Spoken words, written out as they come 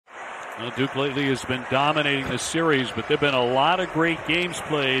Well, Duke lately has been dominating the series, but there have been a lot of great games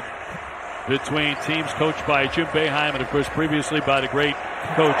played between teams coached by Jim Boeheim and, of course, previously by the great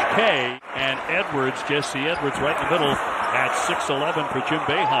Coach K. And Edwards, Jesse Edwards, right in the middle at 6'11" for Jim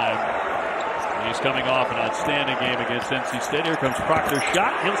Boeheim. He's coming off an outstanding game against NC State. Here comes Proctor's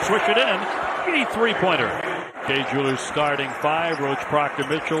shot. He'll switch it in. A three-pointer. Kay Jewelers starting five. Roach, Proctor,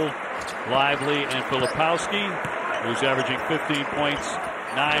 Mitchell, Lively, and Filipowski, who's averaging 15 points,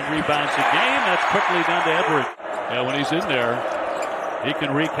 9 rebounds a game. That's quickly down to Edwards. Yeah, when he's in there, he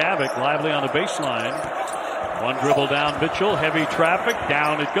can wreak havoc. Lively on the baseline. One dribble down Mitchell. Heavy traffic.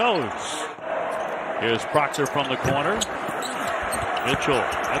 Down it goes. Here's Proctor from the corner. Mitchell,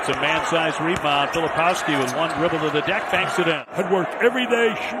 that's a man-sized rebound. Filipowski with one dribble to the deck, banks it in. I'd work every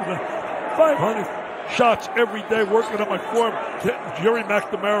day, shooting 500 shots every day, working on my form. Jerry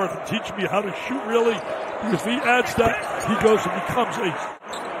McNamara to teach me how to shoot really. Because if he adds that, he goes and becomes ace.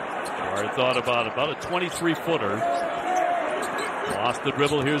 I thought about a 23-footer. Lost the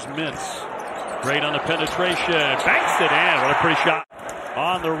dribble. Here's Mintz. Great on the penetration. Banks it in. What a pretty shot.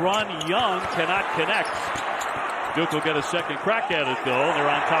 On the run, Young cannot connect. Duke will get a second crack at it, though. They're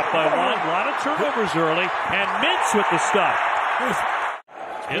on top by one. A lot of turnovers early. And Mintz with the stuff.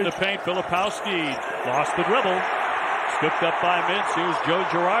 In the paint, Filipowski lost the dribble. Scooped up by Mintz. Here's Joe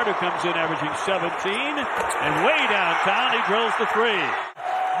Girard, who comes in averaging 17. And way downtown, he drills the three.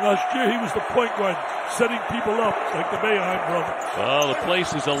 Last year, he was the point guard, setting people up like the Boeheim brothers. Well, the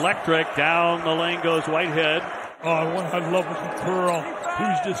place is electric. Down the lane goes Whitehead. Oh, one I love was the Pearl.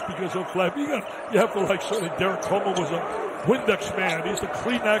 He's just because of flat. You have to like sort of Derek Coleman was a Windex man. He's the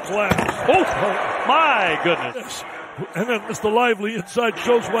Kleenex glass. Oh, my goodness. And then Mr. Lively inside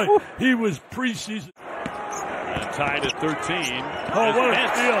shows why he was preseason. And tied at 13. Oh, what a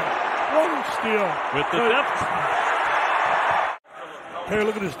steal. What a steal. With the depth. Hey,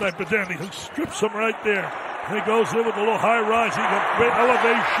 look at this type of dandy. He strips him right there. And he goes in with a little high rise. He got great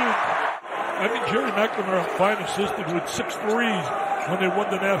elevation. I mean, Jerry McNamara, a fine assistant with 6 threes when they won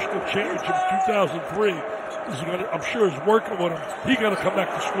the national championship in 2003. I'm sure he's working with him. He got to come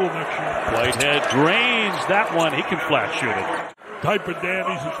back to school next year. Whitehead drains that one. He can flat shoot it. Type of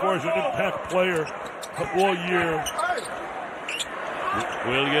dandies as far as an impact player all year.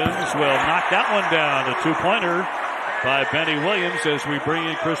 Williams will knock that one down. A two-pointer by Benny Williams as we bring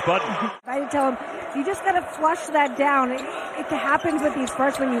in Chris Button. I tell him, you just got to flush that down. It happens with these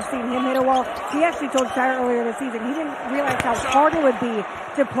freshmen. You've seen him hit a wall. He actually told Shire earlier this season he didn't realize how hard it would be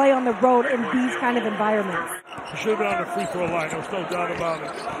to play on the road in these kind of environments. He should have been on the free throw line. There's no doubt about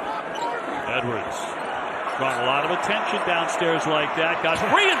it. Edwards brought a lot of attention downstairs like that. Got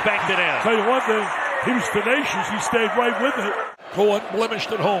free and banked it in. Tell you one thing, he was tenacious. He stayed right with it. Go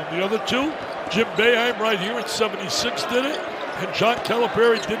unblemished at home. The other two, Jim Boeheim right here in 76 did it, and John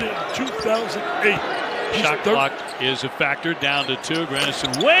Calipari did it in 2008. Shot clock is a factor, down to 2.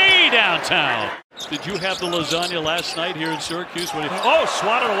 Grandison way downtown. Did you have the lasagna last night here in Syracuse? Swatted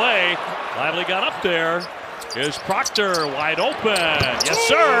away. Lively got up there. Here's Proctor, wide open. Yes,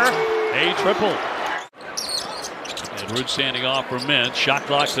 sir. A triple. Edwards standing off for Mintz. Shot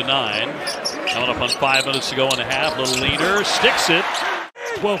clock to 9. Coming up on 5 minutes to go in the half. Little leaner, sticks it.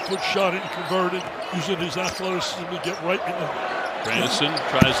 12-foot shot and converted, using his athleticism to get right in the... Grandison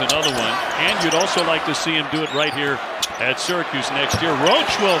tries another one, and you'd also like to see him do it right here at Syracuse next year.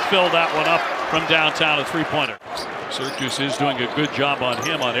 Roach will fill that one up from downtown, a three-pointer. Syracuse is doing a good job on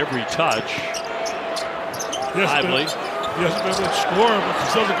him on every touch. Lively. He hasn't been able to score, but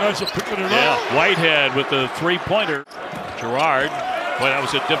these other guys are picking it up. Whitehead with the three-pointer. Girard, boy, that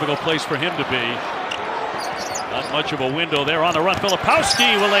was a difficult place for him to be. Not much of a window there on the run.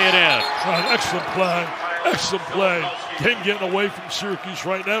 Filipowski will lay it in. Excellent play. Excellent play. Game getting away from Syracuse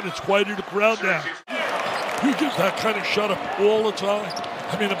right now, and it's quieted the crowd down. You get that kind of shot up all the time.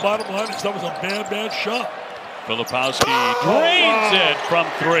 I mean, the bottom line is that was a bad shot. Filipowski drains it from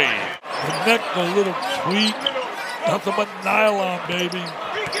 3. The neck, a little tweak. Nothing but nylon, baby.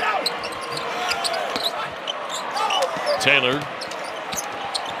 Taylor.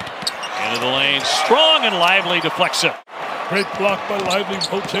 Into the lane. Strong and Lively deflects it. Great block by Lively,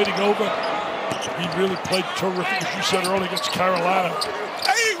 rotating over. He really played terrific, as you said earlier, against Carolina.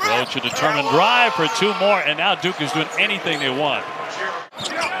 Roach, a determined drive for 2 more, and now Duke is doing anything they want.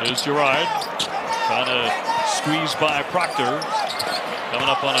 There's Girard trying to squeeze by Proctor. Coming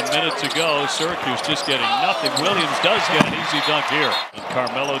up on a minute to go. Syracuse just getting nothing. Williams does get an easy dunk here. And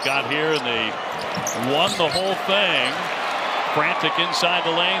Carmelo got here, and they won the whole thing. Frantic inside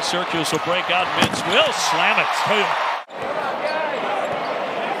the lane. Syracuse will break out. Mintz will slam it.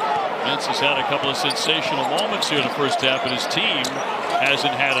 Mintz has had a couple of sensational moments here in the first half, but his team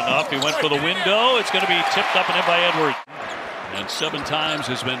hasn't had enough. He went for the window. It's going to be tipped up and in by Edwards. And 7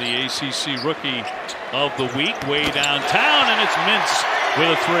 times has been the ACC Rookie of the Week. Way downtown, and it's Mintz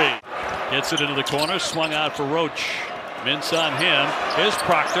with a 3. Gets it into the corner, swung out for Roach. Mintz on him. Here's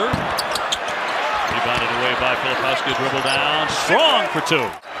Proctor. Rebounded away by Filipowski. Dribble down. Strong for 2.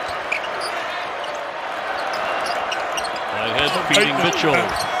 Whitehead feeding Mitchell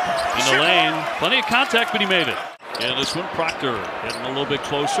in the lane. Plenty of contact, but he made it. And this one, Proctor getting a little bit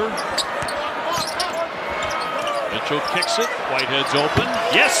closer. Mitchell kicks it. Whitehead's open.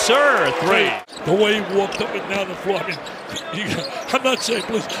 Yes, sir. 3. The way he walked up and down the floor. I mean, I'm not saying,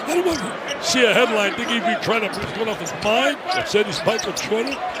 please, I don't want to see a headline thinking he'd be trying to put it off his mind and said he's Michael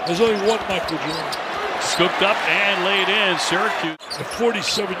Jordan. There's only one Michael Jordan. Scooped up and laid in. Syracuse. At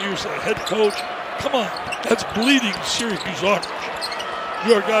 47 years as a head coach. Come on. That's bleeding Syracuse orange.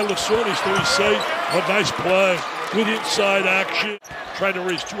 You're a guy, Lasorni, so he say, a nice play. Good inside action. Trying to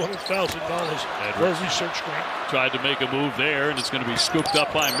raise $200,000 for a research grant. Tried to make a move there, and it's going to be scooped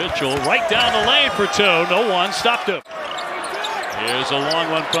up by Mitchell. Right down the lane for 2. No one stopped him. Here's a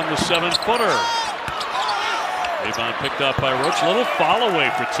long one from the 7-footer. Rebound picked up by Roach. A little fall away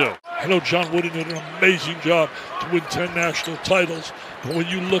for 2. I know John Wooden did an amazing job to win 10 national titles, but when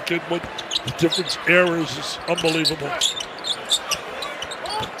you look at what the different eras is unbelievable.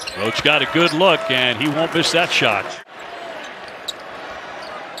 Roach got a good look, and he won't miss that shot.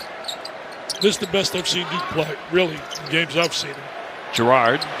 This is the best I've seen Duke play, really, in games I've seen him.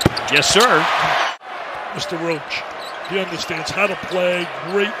 Girard. Yes, sir. Mr. Roach. He understands how to play,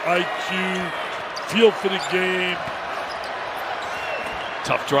 great IQ, feel for the game.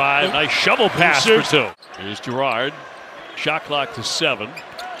 Tough drive, nice shovel pass for 2. Here's Girard. Shot clock to 7.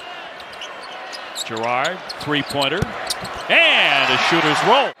 Girard, 3-pointer, and a shooter's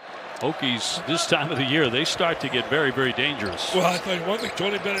roll. Hokies, this time of the year, they start to get very, very dangerous. Well, I tell you one thing,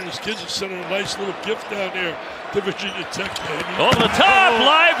 Tony Bennett and his kids have sent a nice little gift down there to Virginia Tech. Over the top,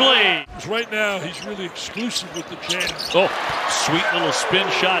 lively! Right now, he's really exclusive with the Jazz. Oh, sweet little spin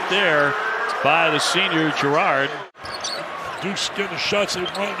shot there by the senior Girard. Duke's getting the shots they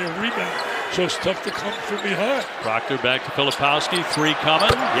want in their rebound, so it's tough to come from behind. Proctor back to Filipowski, 3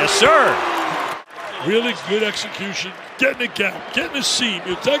 coming. Yes, sir! Really good execution, getting a gap, getting a seam.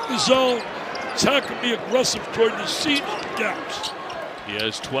 You attack the zone, attack and be aggressive toward the seams and gaps. He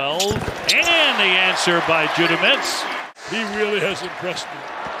has 12, and the answer by Judah Mintz. He really has impressed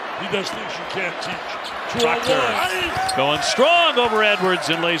me. He does things you can't teach. Proctor going strong over Edwards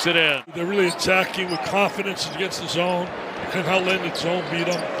and lays it in. They're really attacking with confidence against the zone, and how letting the zone beat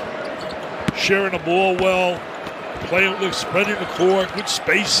them. Sharing the ball well. Playing, spreading the court, good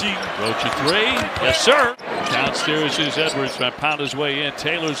spacing. Roach at 3. Yes, sir. Downstairs is Edwards trying to pound his way in.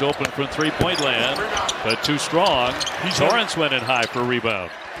 Taylor's open from 3-point land, but too strong. Torrance went in high for a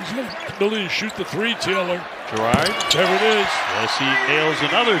rebound. He's got the ability to shoot the 3, Taylor. Girard. There it is. Yes, he nails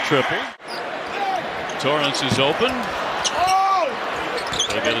another triple. Torrance is open.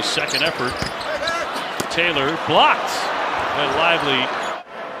 They'll get a second effort. Taylor blocked. And Lively.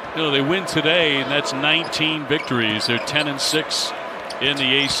 You know, they win today, and that's 19 victories. They're 10-6 in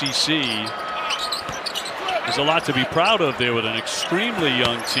the ACC. There's a lot to be proud of there with an extremely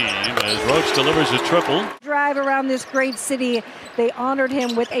young team as Roach delivers a triple. Drive around this great city, they honored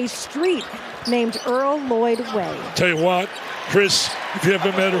him with a street named Earl Lloyd Way. Tell you what, Chris, if you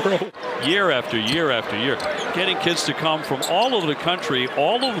ever met Earl. Year after year after year, getting kids to come from all over the country,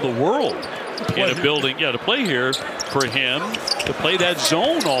 all over the world in a building, to play here for him, to play that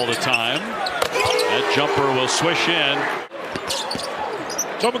zone all the time. That jumper will swish in.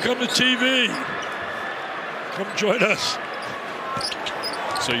 Someone come to TV. Come join us.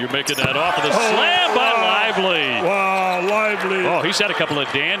 So you're making that off of the slam by Lively. Wow, Lively. Oh, he's had a couple of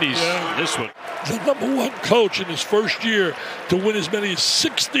dandies in this one. The #1 coach in his first year to win as many as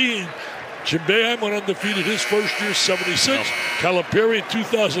 16. Jim Boeheim went undefeated his first year, 76. Calipari in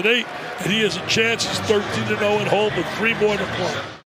 2008. And he has a chance. He's 13-0 at home with 3 more to play.